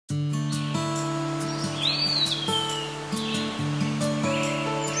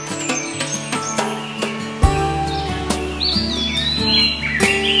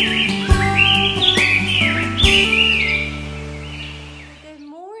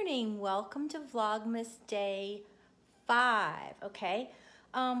morning. Welcome to Vlogmas Day 5, okay?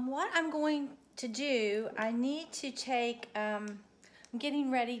 What I'm going to do, I need to take, I'm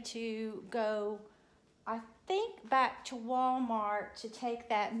getting ready to go, I think, back to Walmart to take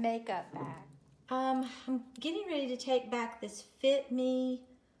that makeup back. I'm getting ready to take back this Fit Me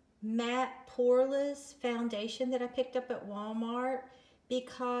Matte Poreless foundation that I picked up at Walmart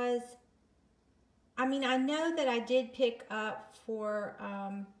because I know that I did pick up for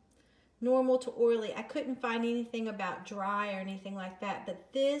normal to oily. I couldn't find anything about dry or anything like that,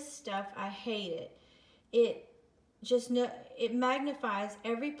 but this stuff, I hate it. It magnifies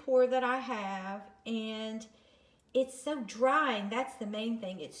every pore that I have, and it's so drying. That's the main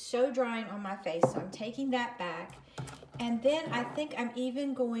thing. It's so drying on my face, so I'm taking that back. And then I think I'm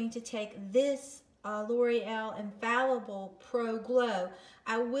even going to take this L'Oreal Infallible Pro Glow.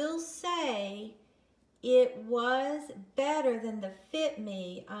 I will say it was better than the Fit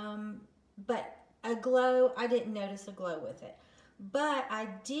Me, but a glow, I didn't notice a glow with it. But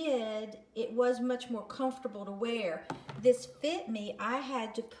it was much more comfortable to wear. This Fit Me, I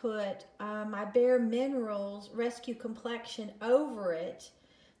had to put my Bare Minerals Rescue Complexion over it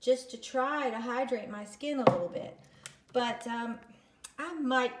just to try to hydrate my skin a little bit. But I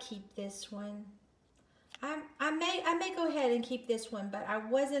might keep this one. I may go ahead and keep this one, but I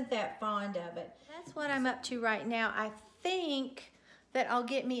wasn't that fond of it. That's what I'm up to right now. I think that I'll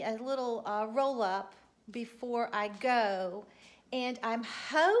get me a little roll-up before I go. And I'm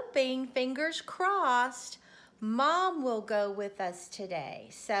hoping, fingers crossed, Mom will go with us today.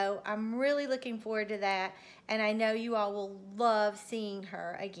 So I'm really looking forward to that. And I know you all will love seeing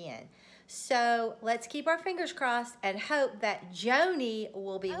her again. So let's keep our fingers crossed and hope that Joni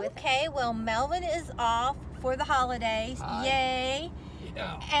will be with us. Okay, well, Melvin is off for the holidays. Hi. Yay.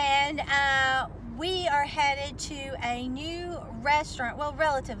 Yeah. And we are headed to a new restaurant, well,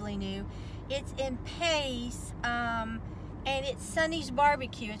 relatively new. It's in Pace, and it's Sonny's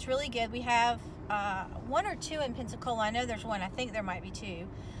Barbecue. It's really good. We have one or two in Pensacola. I know there's one. I think there might be two.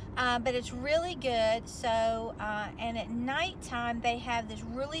 But it's really good. So, and at nighttime, they have this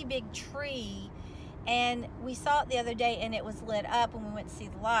really big tree. And we saw it the other day, and it was lit up when we went to see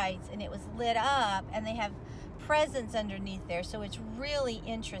the lights. And it was lit up, and they have presents underneath there. So it's really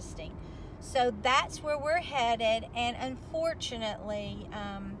interesting. So that's where we're headed. And unfortunately,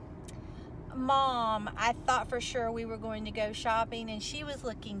 Mom, I thought for sure we were going to go shopping, and she was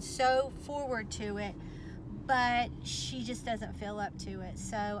looking so forward to it, but she just doesn't feel up to it.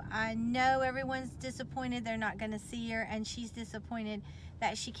 So I know everyone's disappointed they're not going to see her, and she's disappointed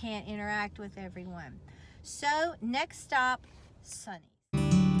that she can't interact with everyone. So next stop, Sonny.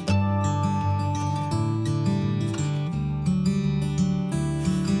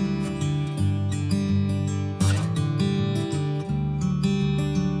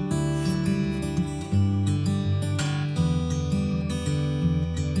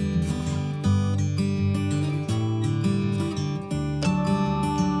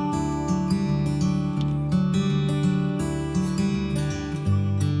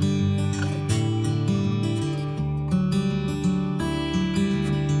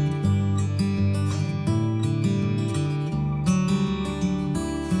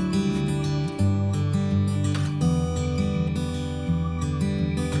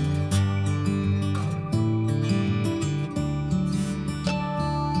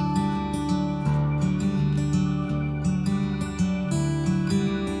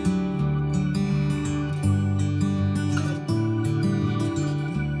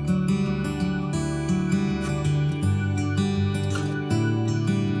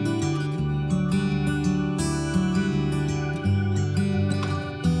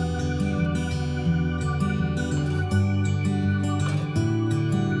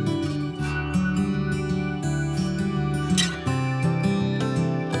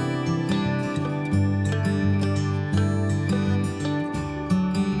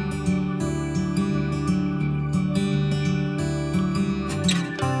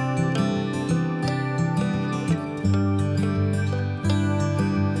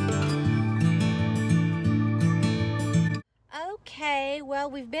 Well,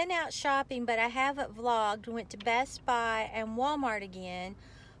 we've been out shopping, but I haven't vlogged. We went to Best Buy and Walmart again,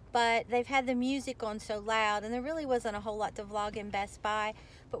 but they've had the music on so loud, and there really wasn't a whole lot to vlog in Best Buy.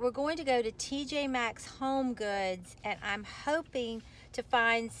 But we're going to go to TJ Maxx Home Goods, and I'm hoping to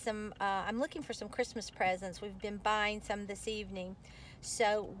find some, I'm looking for some Christmas presents. We've been buying some this evening.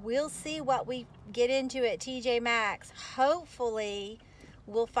 So we'll see what we get into at TJ Maxx. Hopefully,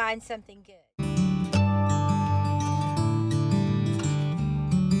 we'll find something good.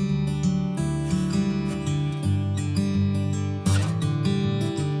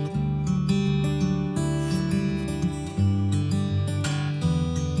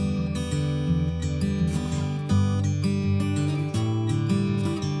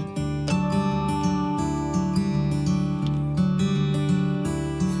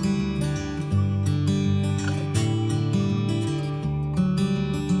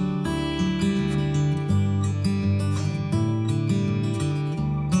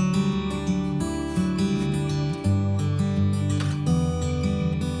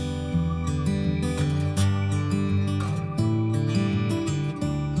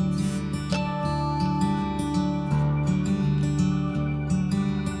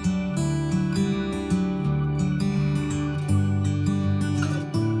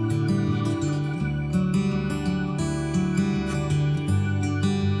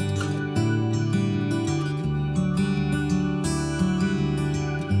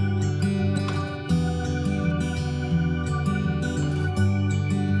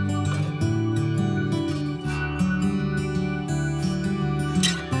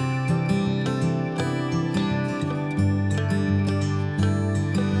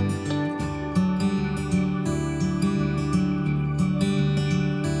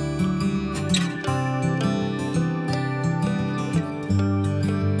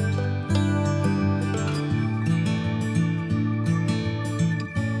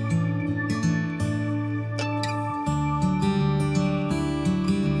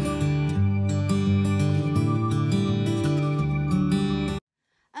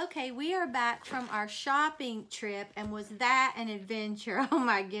 Okay, we are back from our shopping trip, and was that an adventure? Oh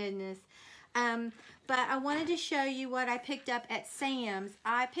my goodness. But I wanted to show you what I picked up at Sam's.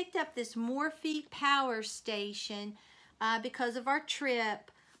 I picked up this Morphe power station because of our trip.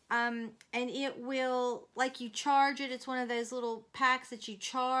 And it will, like, you charge it. It's one of those little packs that you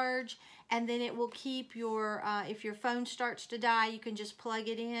charge, and then it will keep your, if your phone starts to die, you can just plug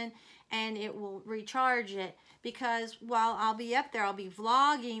it in and it will recharge it. Because while I'll be up there, I'll be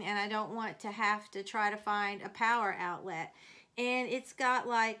vlogging, and I don't want to have to try to find a power outlet. And it's got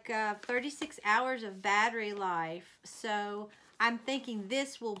like 36 hours of battery life, so I'm thinking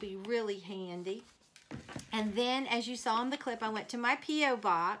this will be really handy. And then, as you saw in the clip, I went to my P.O.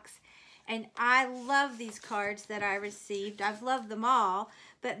 box, and I love these cards that I received. I've loved them all,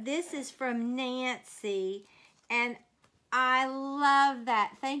 but this is from Nancy, and I love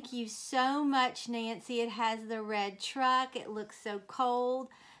that. Thank you so much, Nancy. It has the red truck. It looks so cold.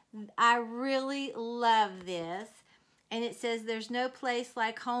 I really love this. And it says, there's no place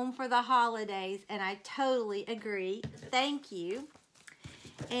like home for the holidays, and I totally agree. Thank you.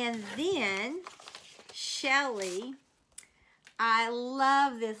 And then, Shelly, I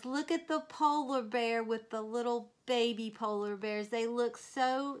love this. Look at the polar bear with the little baby polar bears. They look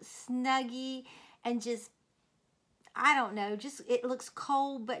so snuggy and just, I don't know, just, it looks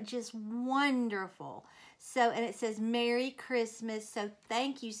cold, but just wonderful. So, and it says Merry Christmas. So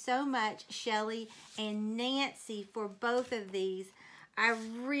thank you so much, Shelly and Nancy, for both of these. I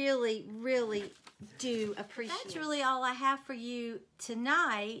really, really do appreciate it. That's really all I have for you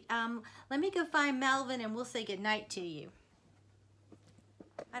tonight. Let me go find Melvin and we'll say goodnight to you.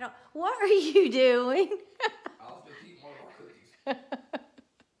 What are you doing? I'll just eat one of our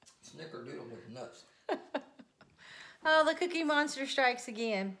cookies. Snickerdoodle with nuts. Oh, the Cookie Monster strikes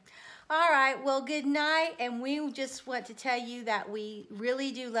again. All right, well, good night, and we just want to tell you that we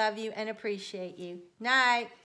really do love you and appreciate you. Night.